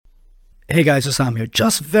Hey guys, it's Sam here.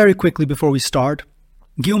 Just very quickly before we start,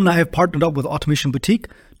 Guillaume and I have partnered up with Automation Boutique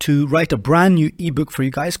to write a brand new ebook for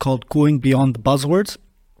you guys called Going Beyond the Buzzwords.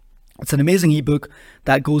 It's an amazing ebook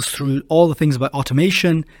that goes through all the things about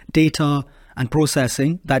automation, data, and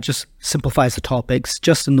processing that just simplifies the topics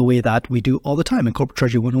just in the way that we do all the time in Corporate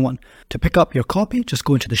Treasury 101. To pick up your copy, just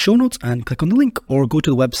go into the show notes and click on the link, or go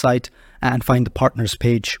to the website and find the partners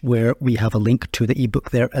page where we have a link to the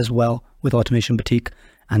ebook there as well with Automation Boutique.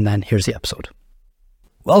 And then here's the episode.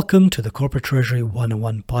 Welcome to the Corporate Treasury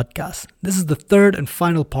 101 podcast. This is the third and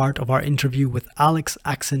final part of our interview with Alex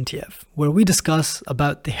Aksentiev, where we discuss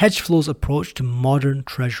about the HedgeFlows approach to modern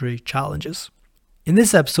treasury challenges. In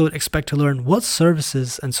this episode, expect to learn what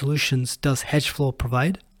services and solutions does HedgeFlow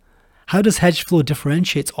provide, how does HedgeFlow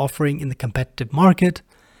differentiate its offering in the competitive market,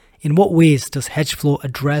 in what ways does HedgeFlow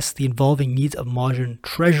address the evolving needs of modern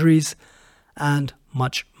treasuries, and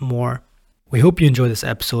much more. We hope you enjoy this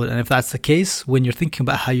episode, and if that's the case, when you're thinking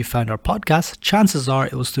about how you found our podcast, chances are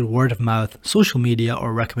it was through word of mouth, social media,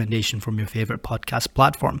 or recommendation from your favorite podcast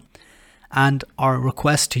platform. And our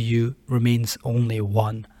request to you remains only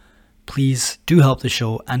one. Please do help the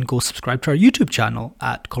show and go subscribe to our YouTube channel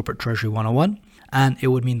at Corporate Treasury 101, and it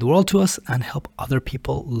would mean the world to us and help other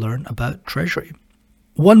people learn about Treasury.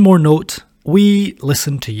 One more note, we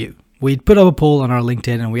listen to you. We put up a poll on our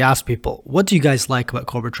LinkedIn and we asked people, what do you guys like about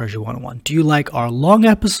Corporate Treasury 101? Do you like our long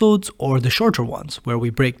episodes or the shorter ones where we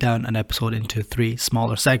break down an episode into 3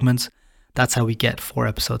 smaller segments? That's how we get 4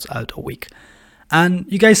 episodes out a week.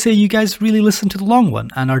 And you guys say you guys really listen to the long one,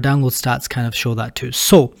 and our download stats kind of show that too.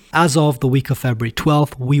 So as of the week of February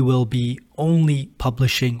 12th, we will be only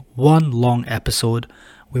publishing 1 long episode.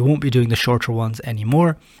 We won't be doing the shorter ones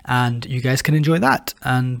anymore, and you guys can enjoy that,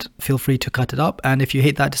 and feel free to cut it up. And if you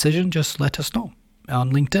hate that decision, just let us know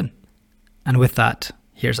on LinkedIn. And with that,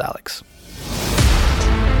 here's Alex.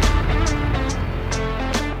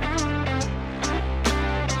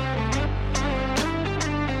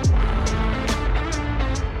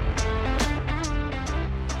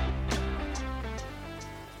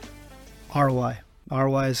 ROI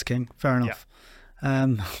is king. Fair enough.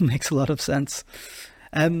 Yeah. Makes a lot of sense.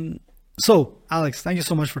 So, Alex, thank you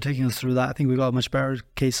so much for taking us through that. I think we got a much better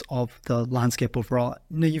case of the landscape overall.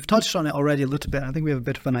 You've touched on it already a little bit. I think we have a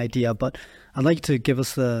bit of an idea, but I'd like to give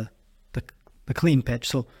us the clean pitch.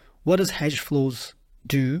 So, what does HedgeFlows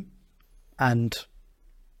do? And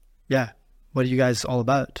what are you guys all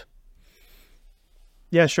about?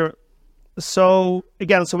 Yeah, sure. So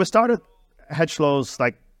we started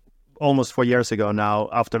HedgeFlows almost 4 years ago now,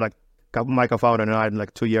 after my co-founder and I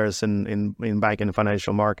had 2 years in banking and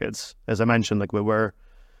financial markets. As I mentioned, we were,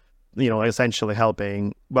 essentially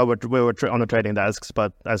helping. Well, we were on the trading desks,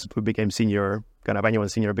 but as we became senior, kind of anyone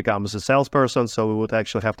senior becomes a salesperson. So we would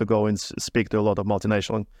actually have to go and speak to a lot of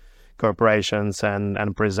multinational corporations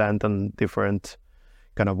and present on different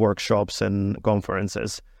kind of workshops and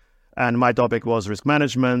conferences. And my topic was risk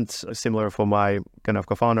management, similar for my kind of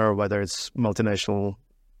co-founder, whether it's multinational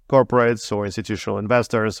corporates or institutional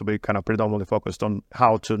investors. We kind of predominantly focused on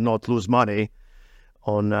how to not lose money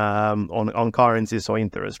on currencies or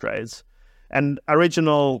interest rates. And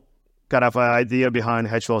original kind of idea behind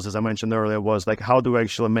HedgeFlows, as I mentioned earlier, was how do we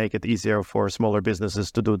actually make it easier for smaller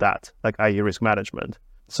businesses to do that, i.e. risk management.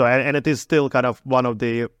 So, and it is still kind of one of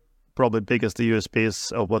the probably biggest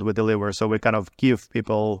USPs of what we deliver. So we kind of give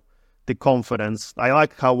people the confidence. I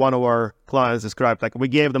like how one of our clients described, we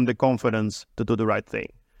gave them the confidence to do the right thing.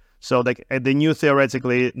 So they knew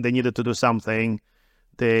theoretically they needed to do something.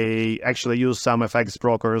 They actually used some FX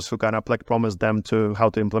brokers who kind of promised them to how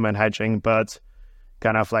to implement hedging, but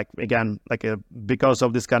kind of because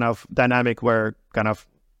of this kind of dynamic where kind of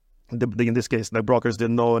in this case the brokers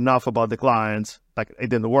didn't know enough about the clients,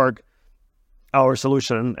 it didn't work. Our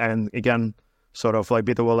solution, and again sort of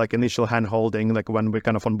bit of initial hand holding, when we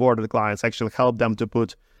kind of onboarded the clients, actually helped them to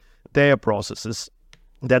put their processes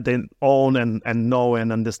that they own and know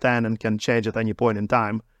and understand and can change at any point in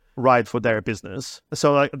time, right for their business.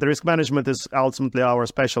 So the risk management is ultimately our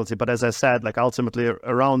specialty, but as I said, ultimately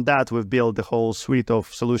around that we've built the whole suite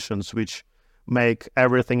of solutions which make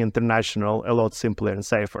everything international a lot simpler and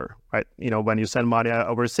safer, right? When you send money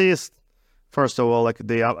overseas, first of all,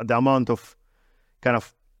 the amount of kind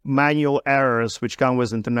of manual errors which come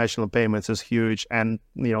with international payments is huge, and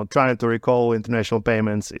trying to recall international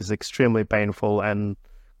payments is extremely painful and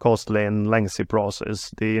costly and lengthy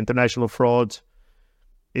process. The international fraud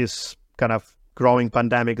is kind of growing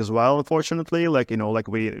pandemic as well, unfortunately.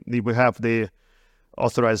 We have the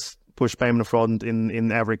authorized push payment fraud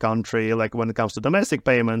in every country, when it comes to domestic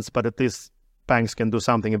payments, but at least banks can do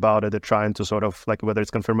something about it. They're trying to sort of, whether it's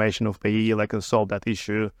confirmation of payee, solve that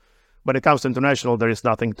issue. When it comes to international, there is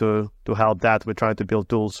nothing to help that. We're trying to build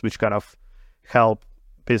tools which kind of help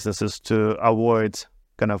businesses to avoid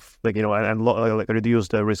kind of like, and like reduce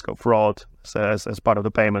the risk of fraud as part of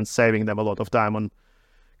the payments, saving them a lot of time on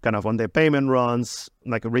their payment runs,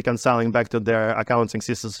 like reconciling back to their accounting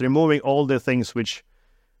systems, removing all the things which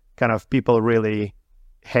kind of people really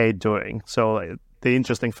hate doing. So the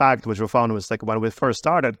interesting fact which we found was like when we first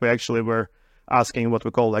started, we actually were asking what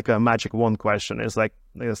we call like a magic wand question. It's like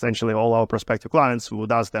essentially all our prospective clients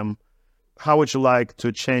would ask them, how would you like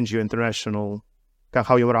to change your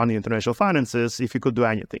how you run your international finances if you could do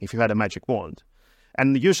anything, if you had a magic wand?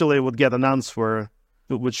 And usually would get an answer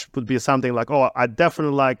which would be something like, oh, I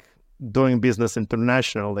definitely like doing business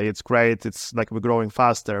internationally. It's great. It's like we're growing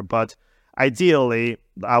faster. But ideally,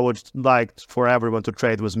 I would like for everyone to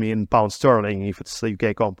trade with me in pound sterling if it's a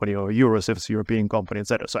UK company, or euros if it's a European company,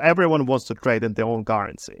 etc. So everyone wants to trade in their own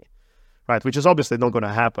currency, right? Which is obviously not going to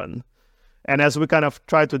happen. And as we kind of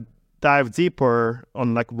try to dive deeper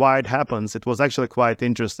on like why it happens, it was actually quite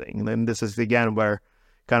interesting. And this is again where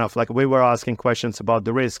kind of like we were asking questions about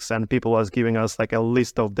the risks and people was giving us like a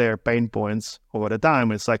list of their pain points over the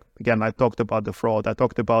time. It's like, again, I talked about the fraud. I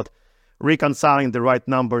talked about reconciling the right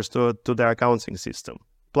numbers to their accounting system,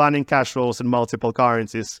 planning cash flows in multiple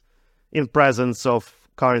currencies in presence of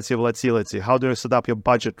currency volatility. How do you set up your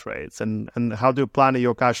budget trades and how do you plan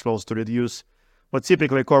your cash flows to reduce what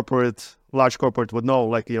typically large corporate would know,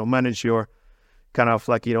 like, manage your kind of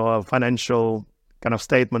like, financial kind of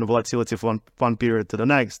statement volatility from one period to the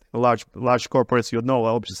next. Large corporates, know,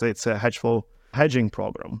 obviously it's a hedging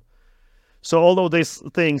program. So all of these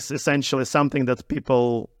things essentially something that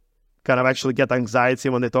people kind of actually get anxiety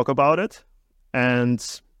when they talk about it. And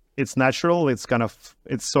it's natural. It's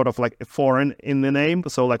sort of like foreign in the name.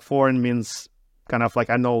 So like foreign means kind of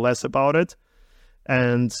like I know less about it.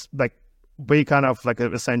 And like we kind of like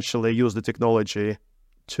essentially use the technology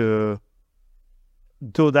to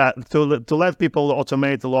do that, to let people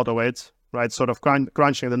automate a lot of it, right? Sort of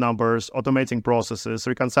crunching the numbers, automating processes,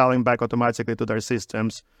 reconciling back automatically to their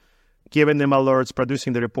systems, giving them alerts,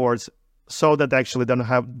 producing the reports, so that actually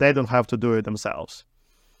they don't have to do it themselves.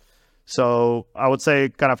 So I would say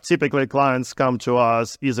kind of typically clients come to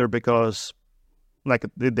us either because like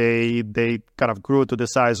they kind of grew to the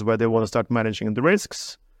size where they want to start managing the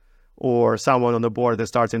risks, or someone on the board is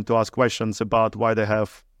starting to ask questions about why they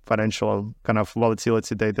have financial kind of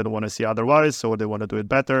volatility they didn't want to see otherwise, or they want to do it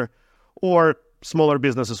better. Or smaller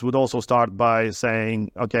businesses would also start by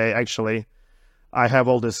saying, okay, actually, I have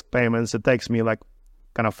all these payments. It takes me like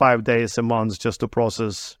kind of 5 days a month just to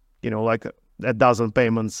process, like a dozen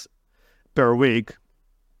payments per week,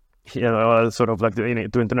 sort of like to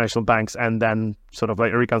international banks, and then sort of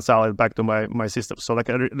like reconcile it back to my system. So like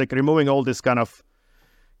removing all this kind of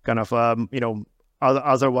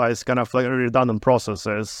otherwise kind of like redundant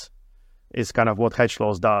processes is kind of what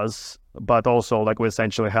HedgeFlows does. But also like we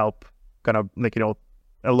essentially help kind of like,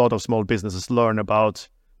 a lot of small businesses learn about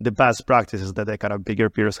the best practices that their kind of bigger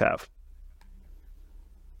peers have.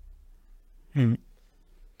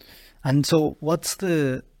 And so what's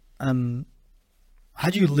the, how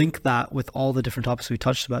do you link that with all the different topics we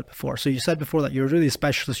touched about before? So you said before that you're really a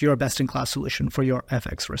specialist, you're a best-in-class solution for your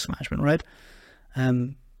FX risk management, right?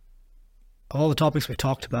 All the topics we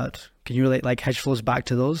talked about, can you relate like HedgeFlows back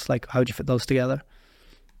to those? Like how do you fit those together?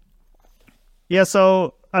 Yeah,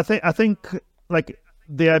 so I think like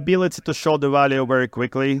the ability to show the value very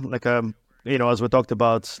quickly, like as we talked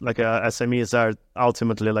about, like SMEs are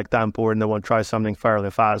ultimately like time poor and they want to try something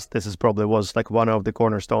fairly fast. This is probably was like one of the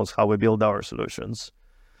cornerstones how we build our solutions.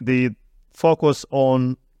 The focus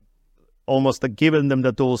on almost like giving them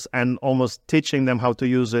the tools and almost teaching them how to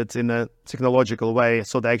use it in a technological way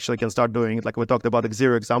so they actually can start doing it. Like we talked about the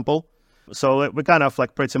Xero example. So we're kind of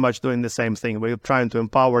like pretty much doing the same thing. We're trying to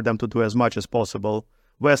empower them to do as much as possible.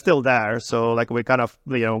 We're still there. So like we kind of,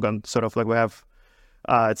 sort of like we have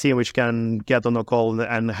a team which can get on a call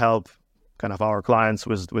and help kind of our clients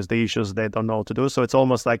with the issues they don't know what to do. So it's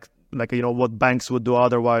almost like what banks would do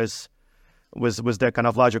otherwise with their kind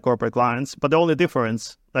of larger corporate clients. But the only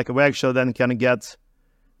difference, like we actually then can get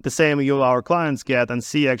the same our clients get and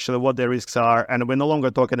see actually what their risks are. And we're no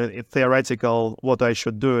longer talking theoretical, what I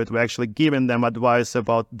should do it. We're actually giving them advice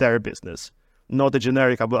about their business, not a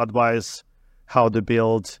generic advice how to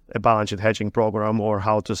build a balance sheet hedging program or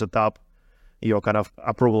how to set up your kind of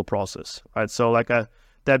approval process, right? So like the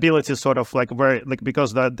ability sort of like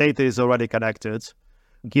because the data is already connected,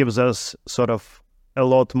 gives us sort of a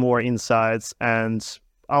lot more insights and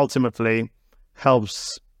ultimately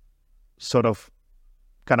helps sort of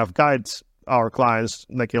kind of guide our clients,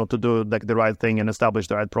 to do like the right thing and establish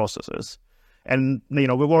the right processes. And,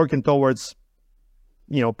 we're working towards,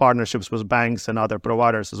 partnerships with banks and other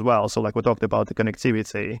providers as well. So like we talked about the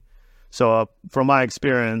connectivity. So from my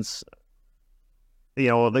experience,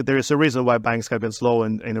 there is a reason why banks have been slow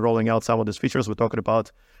in rolling out some of these features. We're talking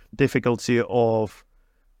about difficulty of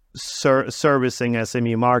servicing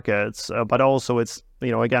SME markets, but also it's,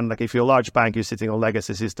 again, like if you're a large bank, you're sitting on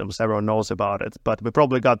legacy systems, everyone knows about it. But we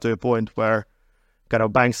probably got to a point where kind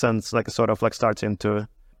of banks and starting to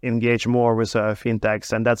engage more with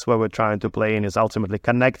fintechs, and that's where we're trying to play in, is ultimately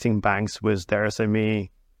connecting banks with their SME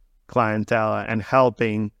clientele and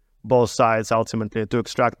helping both sides ultimately to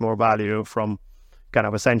extract more value from kind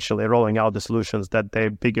of essentially rolling out the solutions that their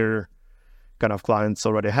bigger kind of clients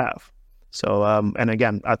already have. So, and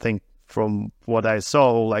again, I think from what I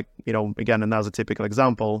saw, again, another typical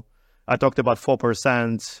example, I talked about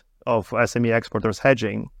 4% of SME exporters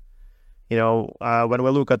hedging. When we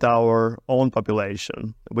look at our own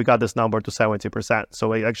population, we got this number to 70%. So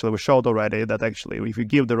we showed already that actually, if you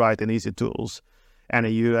give the right and easy tools, and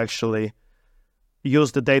you actually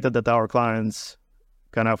use the data that our clients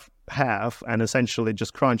kind of have and essentially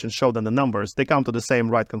just crunch and show them the numbers, they come to the same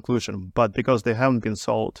right conclusion. But because they haven't been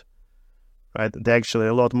sold, right, they're actually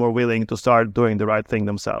a lot more willing to start doing the right thing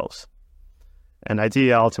themselves. And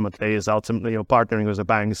idea ultimately is partnering with the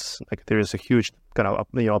banks. Like there is a huge kind of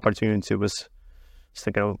opportunity with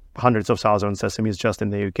hundreds of thousands of SMEs just in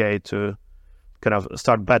the UK to kind of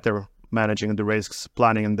start better managing the risks,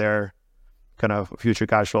 planning their kind of future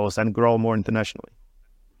cash flows, and grow more internationally.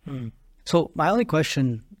 So my only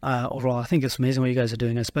question overall, I think it's amazing what you guys are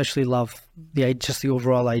doing. I especially love the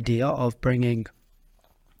overall idea of bringing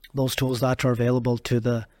those tools that are available to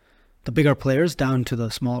the bigger players down to the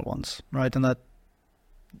smaller ones, right? And that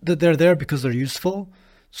they're there because they're useful.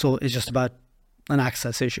 So it's just about an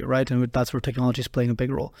access issue, right? And that's where technology is playing a big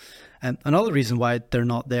role. And another reason why they're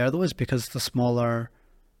not there, though, is because the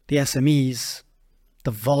SMEs,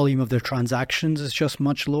 the volume of their transactions is just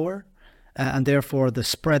much lower. And therefore, the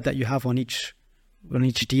spread that you have on each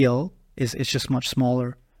deal is just much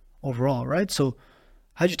smaller overall, right? So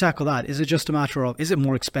how do you tackle that? Is it just a matter of, is it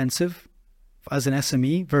more expensive as an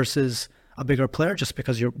SME versus a bigger player just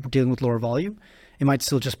because you're dealing with lower volume? It might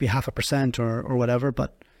still just be 0.5% or whatever,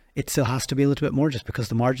 but it still has to be a little bit more just because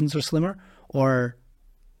the margins are slimmer? Or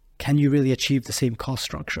can you really achieve the same cost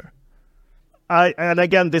structure? And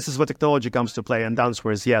again, this is where technology comes to play. And the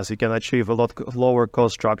answer is yes, you can achieve a lot lower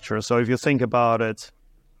cost structure. So if you think about it,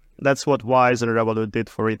 that's what Wise and Revolut did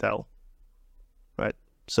for retail, right?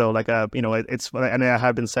 So it's, and I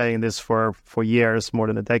have been saying this for years, more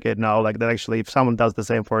than a decade now, like that actually, if someone does the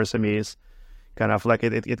same for SMEs, kind of like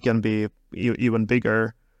it can be even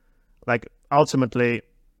bigger. Like ultimately,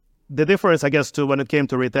 the difference, I guess, to when it came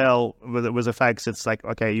to retail with effects, it's like,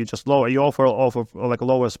 okay, you offer like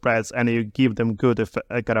lower spreads, and you give them good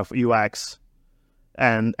kind of UX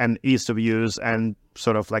and ease of use, and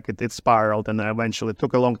sort of like it spiraled, and eventually it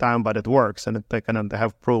took a long time, but it works, and they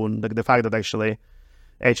have proven the fact that actually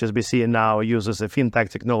HSBC now uses a fintech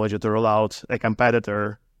technology to roll out a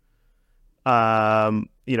competitor,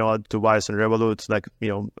 to Wise and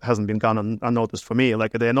Revolut, hasn't been gone unnoticed for me.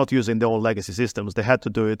 Like they're not using the old legacy systems. They had to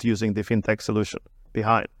do it using the fintech solution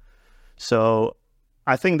behind. So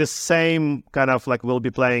I think the same kind of will be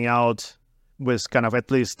playing out with kind of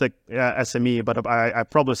at least the SME, but I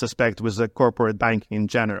probably suspect with the corporate banking in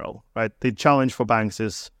general, right? The challenge for banks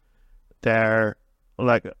is their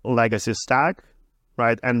legacy stack,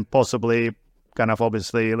 right? And possibly kind of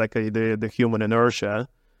obviously the human inertia.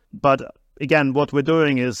 But again, what we're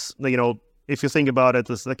doing is, if you think about it,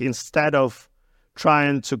 it's like instead of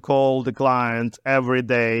trying to call the client every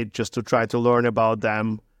day just to try to learn about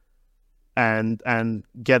them and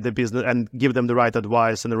get the business and give them the right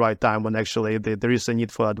advice in the right time when actually there is a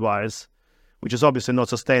need for advice, which is obviously not a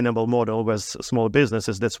sustainable model with small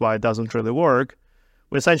businesses. That's why it doesn't really work.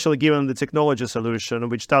 We essentially give them the technology solution,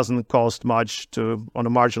 which doesn't cost much on a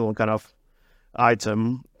marginal kind of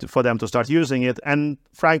item for them to start using it. And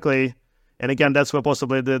frankly, and again, that's where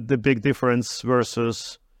possibly the big difference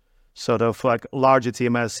versus sort of like larger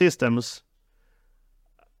TMS systems,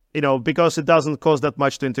 because it doesn't cost that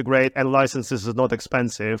much to integrate and licenses is not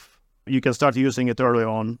expensive, you can start using it early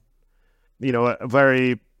on,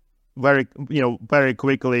 very, very, very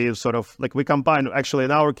quickly, sort of like we combine, actually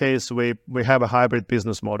in our case, we have a hybrid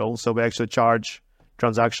business model. So we actually charge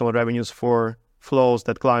transactional revenues for flows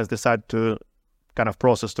that clients decide to kind of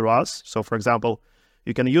process through us. So for example,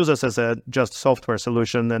 you can use us as a just software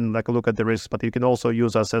solution and look at the risks, but you can also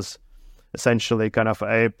use us as essentially kind of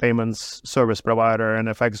a payments service provider and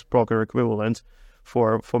FX broker equivalent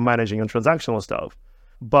for managing and transactional stuff.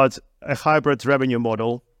 But a hybrid revenue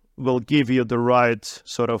model will give you the right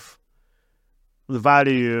sort of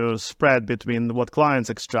value spread between what clients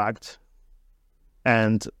extract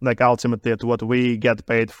and like ultimately to what we get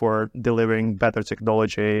paid for delivering better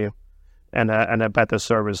technology and a better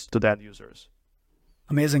service to the end users.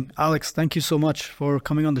 Amazing. Alex, thank you so much for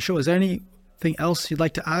coming on the show. Is there anything else you'd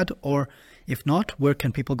like to add? Or if not, where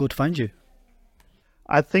can people go to find you?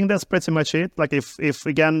 I think that's pretty much it. Like if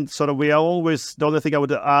again, sort of we are always, the only thing I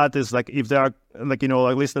would add is like if there are like,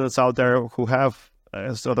 like listeners out there who have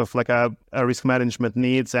sort of like a risk management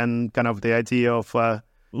needs and kind of the idea of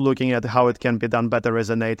looking at how it can be done better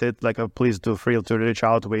resonated, like please do feel to reach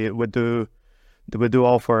out. We do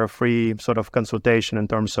offer a free sort of consultation in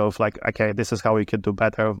terms of like, okay, this is how we could do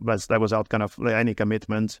better, but that without kind of any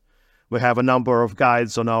commitment. We have a number of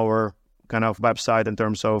guides on our kind of website in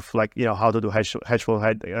terms of like, how to do cash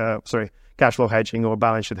flow hedging or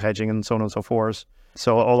balance sheet hedging and so on and so forth.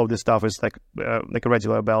 So all of this stuff is like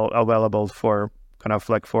readily available for kind of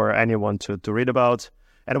like for anyone to read about.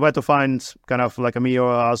 And where to find kind of like me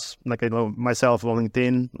or us, like myself on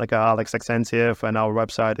LinkedIn, like Alex Axentiev, and our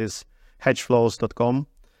website is HedgeFlows.com.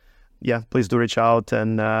 Yeah, please do reach out,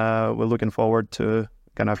 and we're looking forward to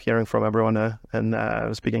kind of hearing from everyone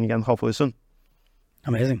and speaking again hopefully soon.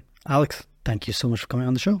 Amazing. Alex, thank you so much for coming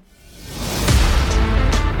on the show.